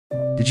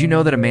Did you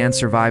know that a man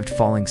survived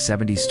falling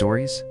 70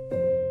 stories?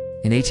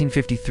 In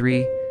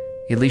 1853,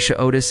 Elisha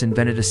Otis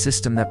invented a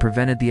system that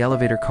prevented the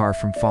elevator car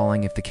from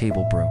falling if the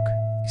cable broke.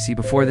 You see,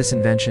 before this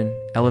invention,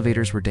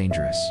 elevators were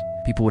dangerous.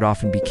 People would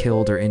often be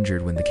killed or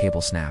injured when the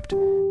cable snapped.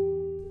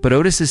 But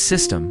Otis's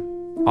system,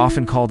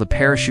 often called a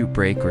parachute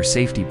brake or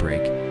safety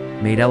brake,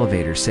 made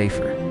elevators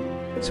safer.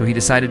 So he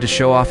decided to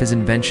show off his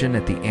invention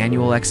at the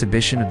annual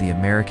exhibition of the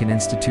American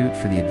Institute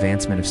for the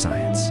Advancement of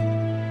Science.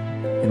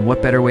 And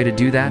what better way to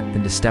do that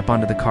than to step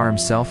onto the car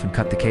himself and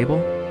cut the cable?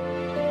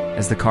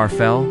 As the car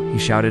fell, he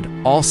shouted,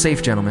 "All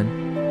safe, gentlemen,"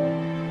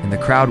 and the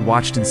crowd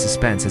watched in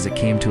suspense as it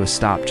came to a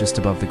stop just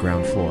above the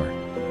ground floor.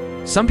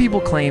 Some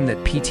people claim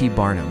that P.T.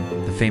 Barnum,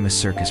 the famous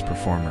circus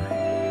performer,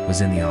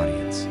 was in the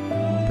audience,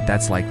 but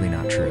that's likely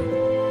not true.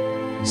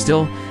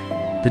 Still,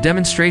 the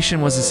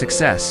demonstration was a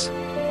success,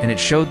 and it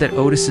showed that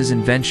Otis's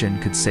invention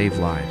could save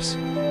lives.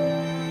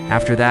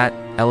 After that,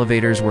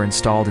 elevators were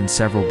installed in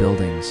several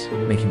buildings,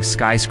 making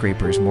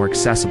skyscrapers more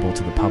accessible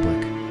to the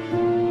public.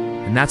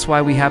 And that's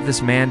why we have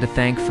this man to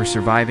thank for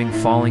surviving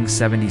falling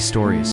 70 stories.